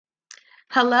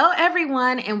Hello,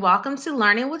 everyone, and welcome to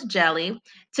Learning with Jelly.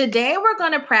 Today, we're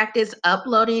going to practice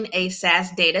uploading a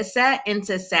SAS dataset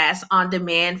into SAS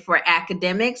OnDemand for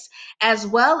academics, as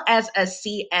well as a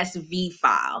CSV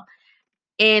file.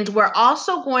 And we're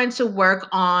also going to work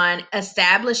on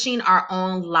establishing our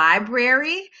own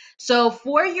library. So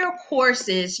for your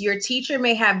courses, your teacher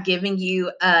may have given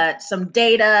you some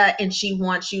data and she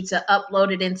wants you to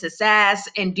upload it into SAS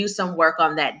and do some work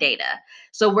on that data.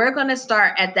 So we're going to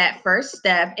start at that first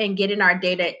step and getting our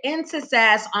data into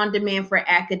SAS OnDemand for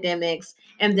academics,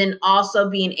 and then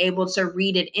also being able to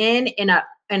read it in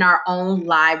our own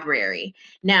library.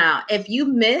 Now, if you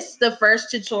missed the first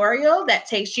tutorial that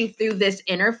takes you through this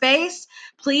interface,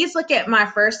 please look at my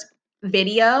first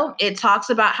video. It talks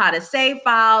about how to save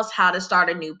files, how to start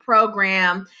a new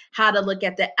program, how to look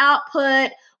at the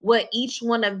output, what each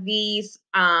one of these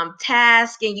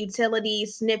tasks and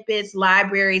utilities, snippets,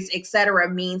 libraries, etc.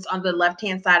 means on the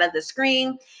left-hand side of the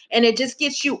screen. And it just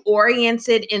gets you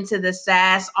oriented into the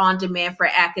SAS OnDemand for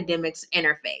Academics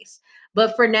interface.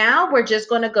 But for now, we're just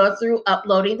going to go through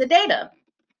uploading the data.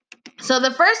 So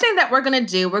the first thing that we're going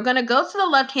to do, we're going to go to the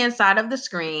left-hand side of the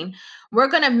screen. We're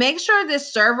going to make sure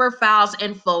this server files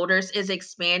and folders is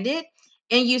expanded.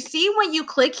 And you see when you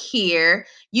click here,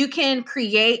 you can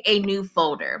create a new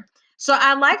folder. So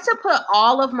I like to put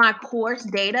all of my course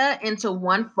data into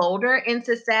one folder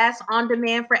into SAS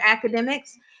OnDemand for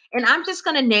Academics. And I'm just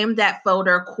going to name that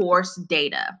folder Course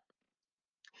Data.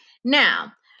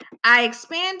 Now, I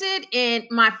expanded and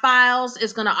my files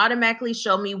is going to automatically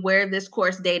show me where this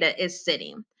course data is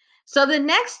sitting. So the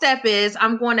next step is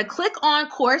I'm going to click on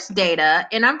course data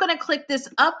and I'm going to click this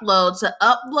upload to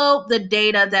upload the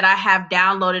data that I have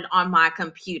downloaded on my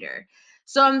computer.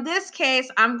 So in this case,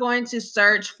 I'm going to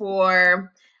search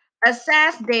for a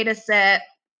SAS data set.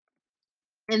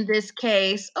 In this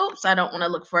case, oops, I don't want to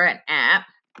look for an app.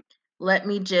 Let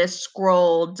me just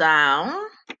scroll down.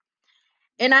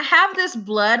 And I have this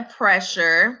blood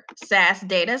pressure SAS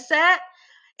data set.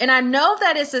 And I know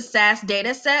that it's a SAS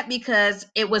data set because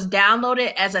it was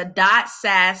downloaded as a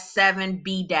 .sas7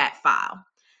 BDAT file.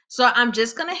 So I'm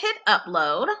just going to hit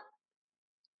upload.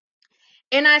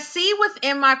 And I see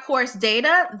within my course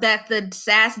data that the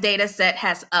SAS data set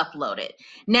has uploaded.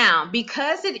 Now,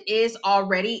 because it is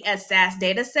already a SAS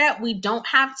data set, we don't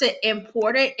have to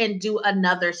import it and do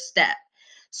another step.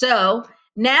 So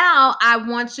now I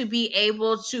want to be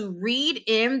able to read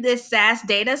in this SAS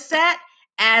data set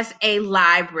as a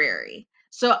library.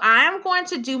 So I'm going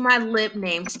to do my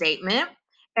libname statement,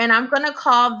 and I'm going to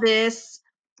call this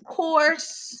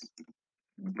course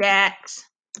dat.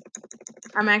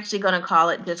 I'm actually going to call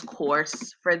it just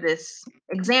course for this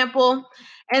example.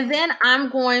 And then I'm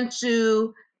going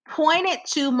to point it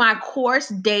to my course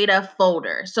data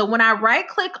folder. So when I right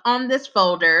click on this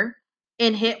folder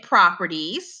and hit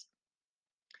properties,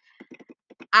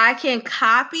 I can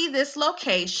copy this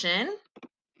location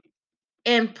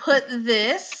and put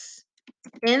this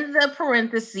in the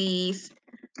parentheses,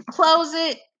 close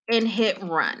it, and hit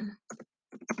run.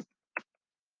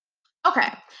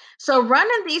 Okay, so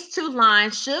running these two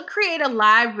lines should create a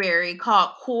library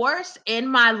called course in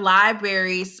my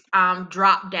libraries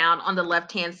drop down on the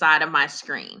left-hand side of my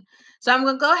screen. So I'm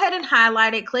going to go ahead and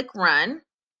highlight it, click run.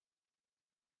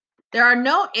 There are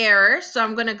no errors, so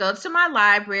I'm going to go to my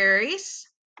libraries,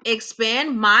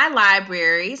 expand my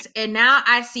libraries, and now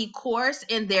I see course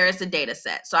and there is a data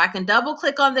set. So I can double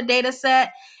click on the data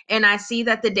set and I see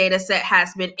that the data set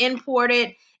has been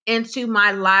imported into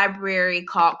my library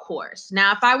called course.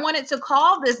 Now, if I wanted to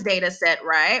call this data set,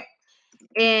 right,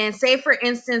 and say, for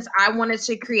instance, I wanted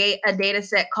to create a data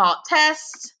set called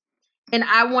test, and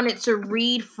I wanted to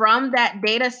read from that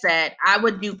data set, I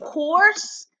would do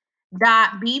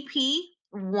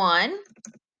course.bp1,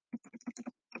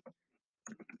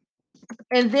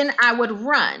 and then I would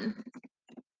run.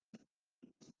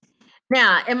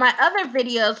 Now, in my other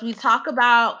videos, we talk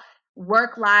about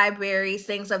work libraries,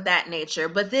 things of that nature,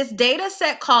 but this data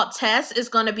set called test is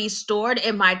going to be stored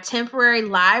in my temporary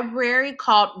library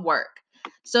called work.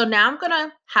 So now I'm going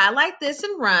to highlight this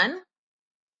and run.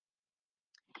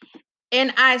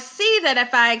 And I see that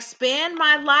if I expand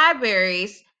my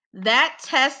libraries, that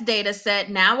test data set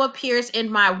now appears in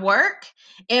my work,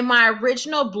 and my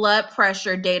original blood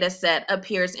pressure data set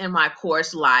appears in my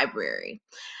course library.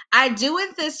 I do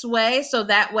it this way so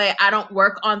that way I don't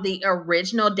work on the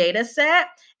original data set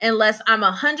unless I'm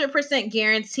 100%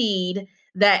 guaranteed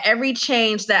that every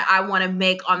change that I want to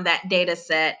make on that data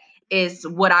set is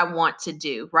what I want to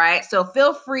do, right? So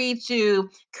feel free to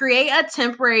create a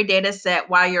temporary data set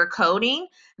while you're coding.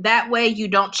 That way you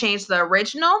don't change the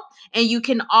original, and you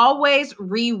can always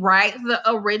rewrite the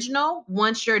original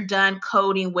once you're done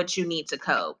coding what you need to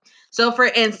code. So for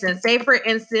instance, say for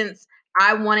instance,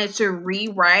 I wanted to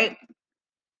rewrite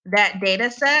that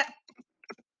data set,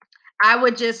 I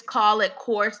would just call it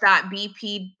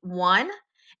course.bp1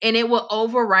 and it will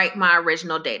overwrite my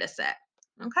original data set.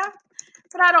 Okay,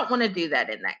 but I don't want to do that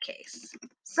in that case.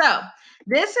 So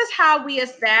this is how we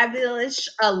establish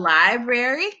a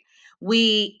library.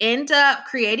 We end up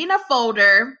creating a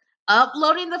folder,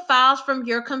 uploading the files from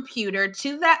your computer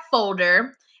to that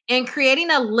folder, and creating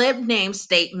a libname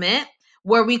statement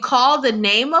where we call the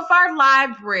name of our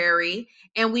library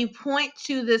and we point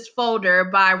to this folder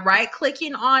by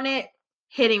right-clicking on it,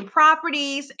 hitting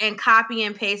properties, and copy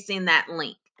and pasting that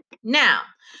link. Now,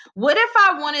 what if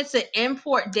I wanted to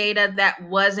import data that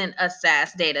wasn't a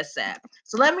SAS data set?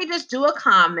 So let me just do a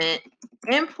comment,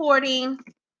 importing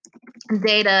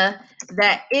data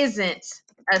that isn't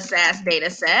a SAS data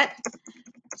set.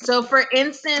 So for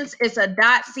instance, it's a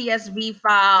 .csv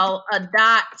file, a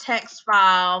 .text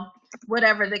file,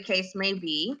 whatever the case may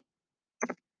be.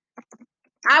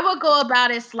 I will go about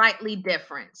it slightly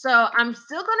different. So I'm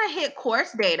still going to hit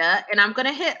course data and I'm going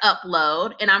to hit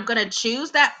upload and I'm going to choose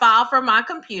that file from my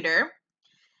computer.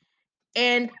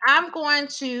 And I'm going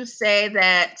to say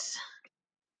that,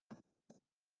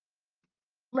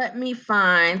 let me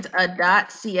find a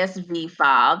 .csv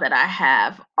file that I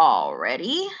have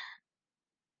already.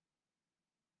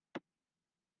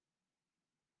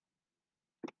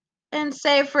 And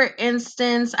say, for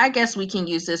instance, I guess we can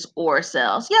use this or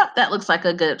cells. Yep, that looks like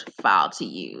a good file to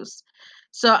use.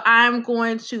 So I'm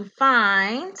going to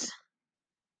find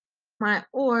my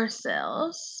or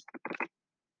cells.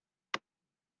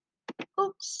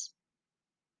 Oops.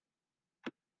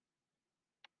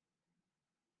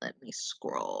 Let me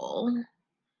scroll.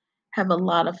 Have a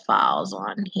lot of files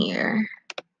on here.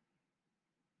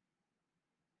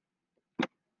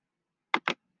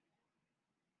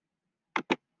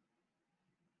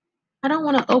 I don't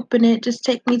want to open it. Just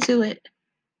take me to it.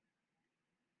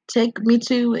 Take me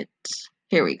to it.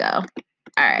 Here we go. All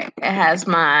right. It has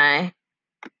my,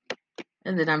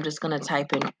 and then I'm just going to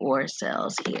type in or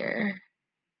cells here.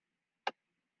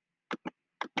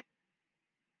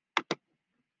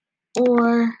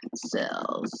 Or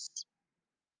cells.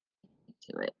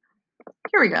 To it.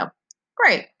 Here we go.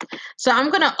 Great. So I'm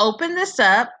going to open this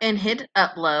up and hit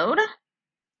upload.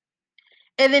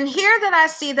 And then here that I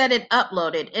see that it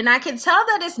uploaded, and I can tell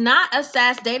that it's not a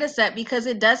SAS data set because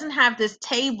it doesn't have this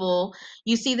table.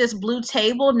 You see this blue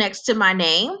table next to my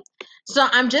name. So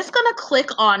I'm just going to click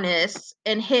on this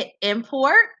and hit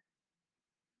import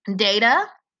data.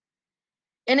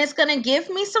 And it's going to give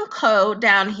me some code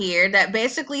down here that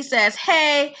basically says,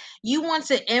 hey, you want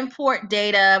to import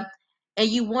data and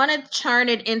you want to turn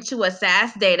it into a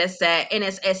SAS data set, and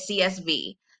it's a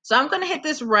CSV. So I'm going to hit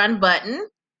this run button.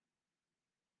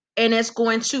 And it's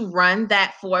going to run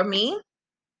that for me.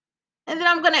 And then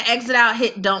I'm going to exit out,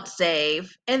 hit don't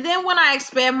save. And then when I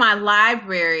expand my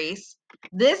libraries,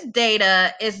 this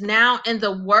data is now in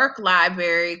the work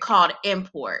library called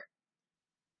import.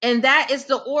 And that is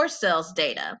the or cells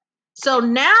data. So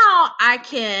now I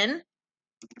can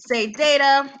say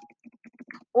data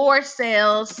or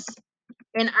cells,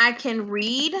 and I can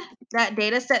read that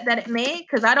data set that it made,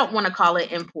 because I don't want to call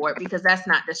it import because that's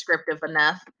not descriptive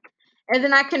enough. And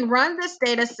then I can run this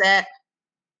data set.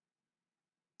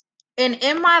 And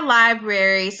in my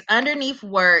libraries, underneath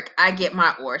work, I get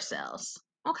my or cells.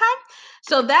 Okay,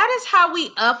 so that is how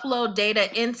we upload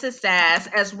data into SAS,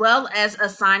 as well as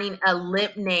assigning a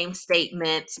libname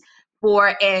statement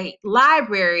for a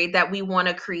library that we want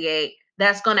to create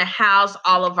that's going to house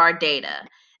all of our data.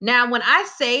 Now, when I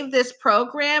save this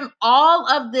program, all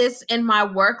of this in my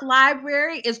work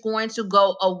library is going to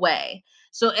go away.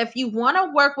 So if you want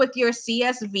to work with your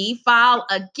CSV file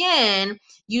again,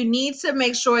 you need to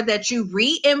make sure that you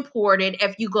re-import it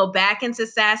if you go back into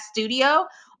SAS Studio,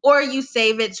 or you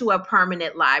save it to a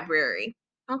permanent library.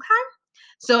 Okay.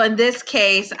 So in this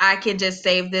case, I can just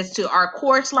save this to our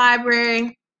course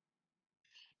library.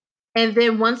 And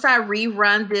then once I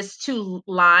rerun this 2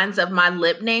 lines of my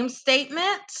libname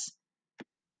statement,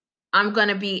 I'm going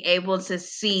to be able to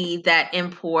see that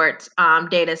import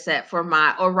data set for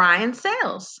my Orion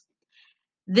sales.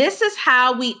 This is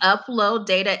how we upload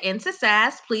data into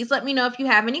SAS. Please let me know if you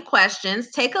have any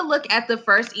questions. Take a look at the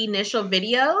first initial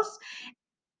videos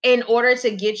in order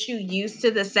to get you used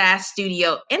to the SAS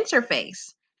Studio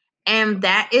interface. And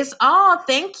that is all.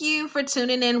 Thank you for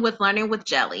tuning in with Learning with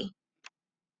Jelly.